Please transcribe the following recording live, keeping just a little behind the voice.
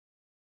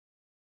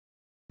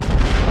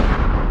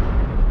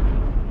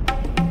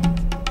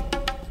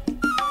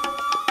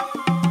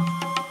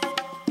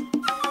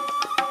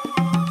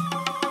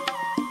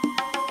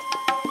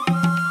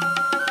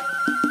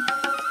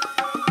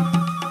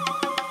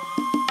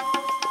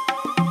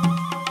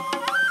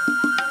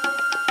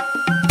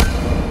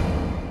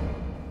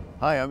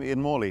Hi, I'm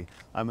Iain Morley.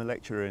 I'm a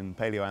lecturer in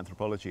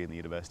paleoanthropology in the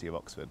University of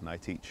Oxford, and I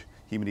teach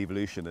human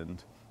evolution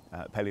and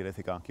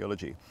Paleolithic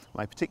archaeology.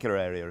 My particular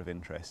area of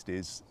interest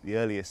is the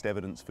earliest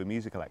evidence for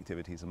musical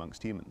activities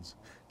amongst humans.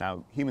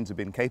 Now, humans have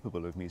been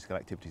capable of musical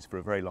activities for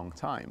a very long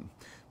time,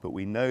 but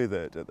we know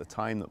that at the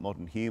time that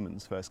modern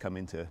humans first come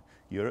into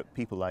Europe,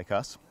 people like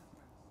us,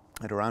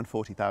 at around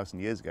 40,000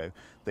 years ago,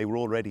 they were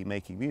already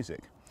making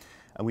music.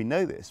 And we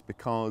know this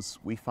because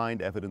we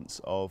find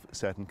evidence of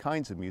certain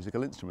kinds of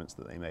musical instruments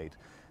that they made.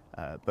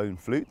 Bone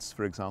flutes,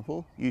 for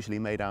example, usually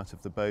made out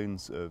of the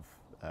bones of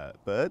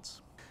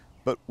birds.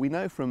 But we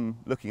know from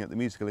looking at the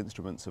musical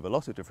instruments of a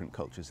lot of different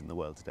cultures in the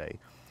world today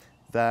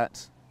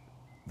that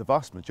the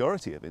vast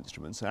majority of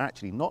instruments are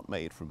actually not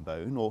made from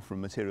bone or from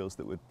materials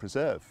that would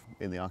preserve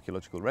in the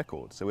archaeological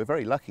record. So we're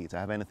very lucky to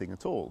have anything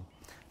at all.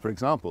 For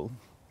example,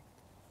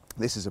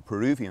 this is a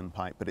Peruvian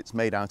pipe, but it's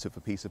made out of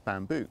a piece of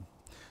bamboo.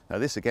 Now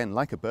this, again,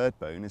 like a bird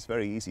bone, is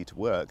very easy to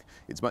work.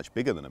 It's much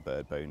bigger than a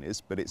bird bone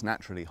is, but it's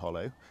naturally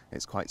hollow.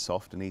 It's quite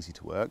soft and easy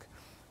to work,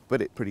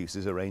 but it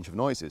produces a range of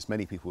noises.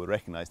 Many people would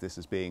recognize this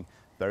as being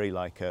very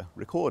like a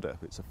recorder.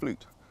 It's a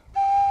flute.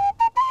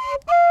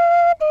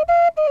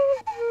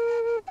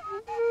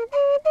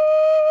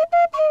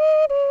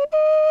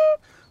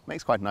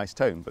 Makes quite a nice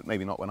tone, but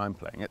maybe not when I'm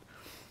playing it.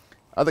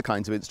 Other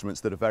kinds of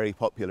instruments that are very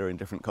popular in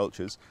different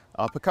cultures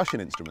are percussion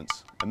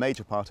instruments. A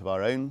major part of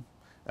our own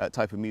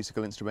type of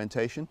musical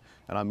instrumentation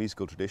and our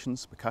musical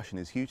traditions, percussion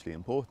is hugely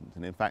important,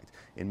 and in fact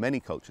in many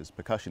cultures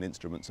percussion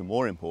instruments are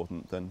more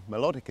important than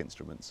melodic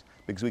instruments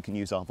because we can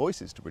use our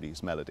voices to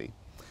produce melody.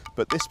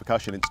 But this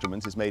percussion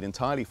instrument is made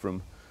entirely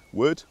from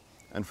wood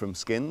and from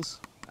skins,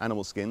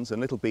 animal skins,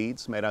 and little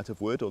beads made out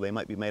of wood, or they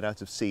might be made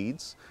out of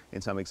seeds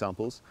in some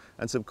examples,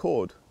 and some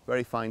cord,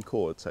 very fine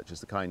cord, such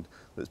as the kind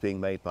that's being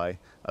made by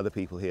other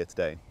people here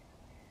today.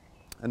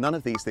 And none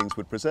of these things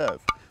would preserve,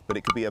 but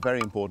it could be a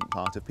very important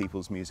part of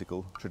people's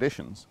musical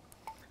traditions.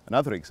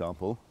 Another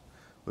example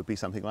would be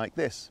something like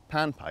this,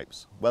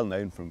 panpipes, well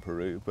known from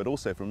Peru, but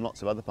also from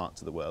lots of other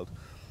parts of the world.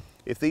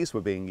 If these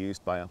were being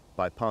used by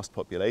past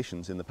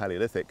populations in the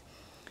Paleolithic,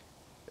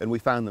 and we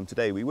found them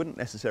today, we wouldn't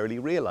necessarily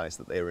realise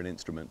that they were an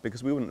instrument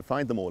because we wouldn't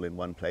find them all in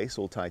one place,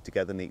 all tied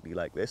together neatly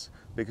like this,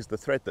 because the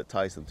thread that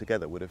ties them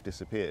together would have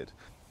disappeared.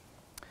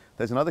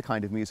 There's another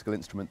kind of musical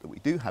instrument that we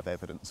do have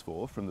evidence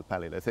for from the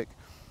Paleolithic,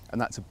 and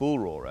that's a bull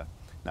roarer.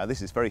 Now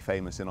this is very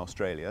famous in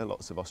Australia.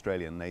 Lots of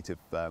Australian native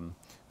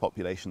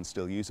populations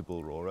still use a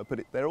bull roarer, but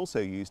they're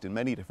also used in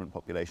many different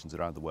populations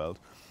around the world.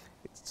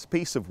 It's a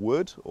piece of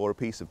wood or a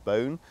piece of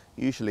bone,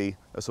 usually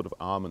a sort of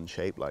almond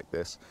shape like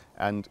this,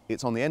 and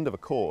it's on the end of a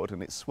cord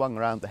and it's swung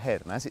around the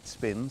head, and as it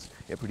spins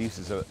it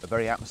produces a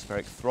very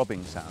atmospheric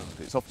throbbing sound.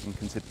 It's often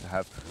considered to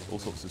have all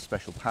sorts of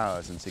special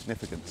powers and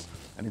significance,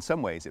 and in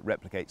some ways it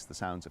replicates the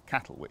sounds of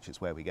cattle, which is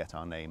where we get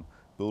our name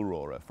bull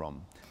roarer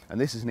from.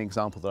 And this is an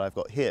example that I've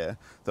got here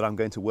that I'm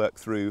going to work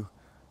through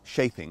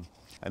shaping,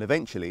 and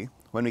eventually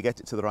when we get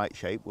it to the right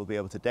shape we'll be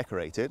able to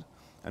decorate it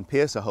and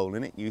pierce a hole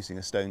in it using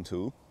a stone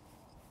tool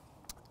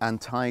and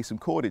tie some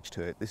cordage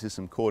to it. This is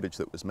some cordage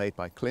that was made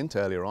by Clint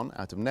earlier on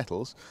out of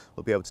nettles.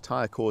 We'll be able to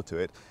tie a cord to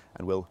it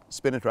and we'll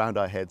spin it around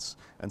our heads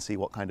and see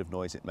what kind of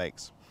noise it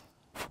makes.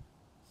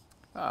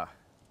 Now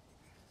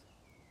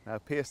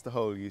pierce the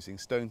hole using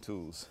stone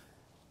tools.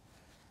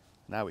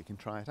 Now we can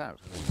try it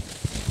out.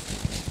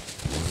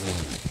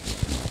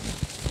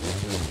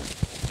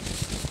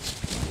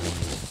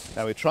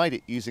 Now we tried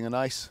it using a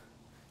nice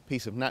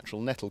piece of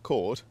natural nettle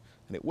cord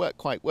and it worked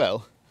quite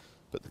well,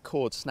 but the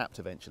cord snapped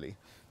eventually.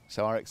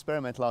 So our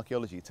experimental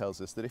archaeology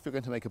tells us that if you're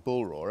going to make a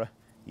bull roarer,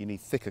 you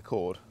need thicker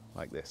cord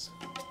like this.